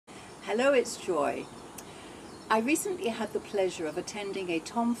Hello, it's Joy. I recently had the pleasure of attending a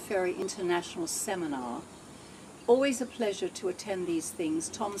Tom Ferry International seminar. Always a pleasure to attend these things.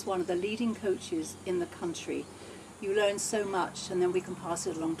 Tom's one of the leading coaches in the country. You learn so much and then we can pass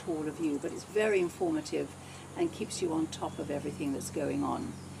it along to all of you, but it's very informative and keeps you on top of everything that's going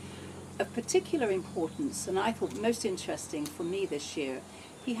on. Of particular importance, and I thought most interesting for me this year,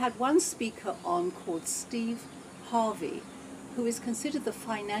 he had one speaker on called Steve Harvey, who is considered the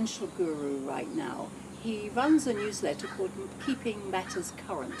financial guru right now. He runs a newsletter called Keeping Matters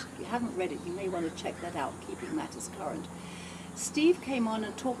Current. If you haven't read it, you may want to check that out, Keeping Matters Current. Steve came on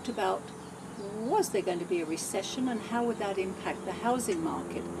and talked about, was there going to be a recession and how would that impact the housing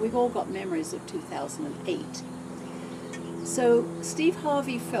market? We've all got memories of 2008. So Steve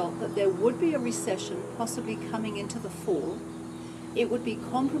Harvey felt that there would be a recession possibly coming into the fall. It would be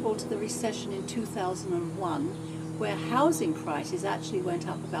comparable to the recession in 2001, where housing prices actually went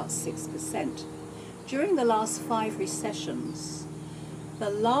up about 6%. During the last 5 recessions, the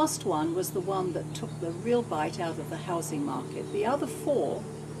last one was the one that took the real bite out of the housing market. The other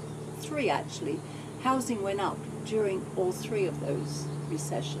 3 actually, housing went up during all 3 of those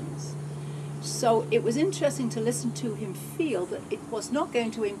recessions. So it was interesting to listen to him feel that it was not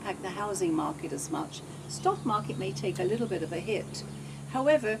going to impact the housing market as much. Stock market may take a little bit of a hit.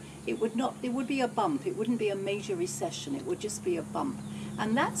 However, it would be a bump. It wouldn't be a major recession. It would just be a bump.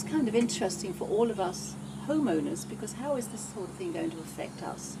 And that's kind of interesting for all of us homeowners, because how is this sort of thing going to affect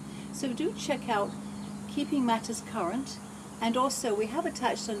us? So do check out Keeping Matters Current. And also we have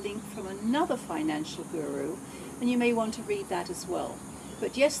attached a link from another financial guru, and you may want to read that as well.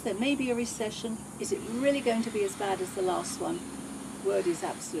 But yes, there may be a recession. Is it really going to be as bad as the last one? Word is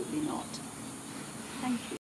absolutely not. Thank you.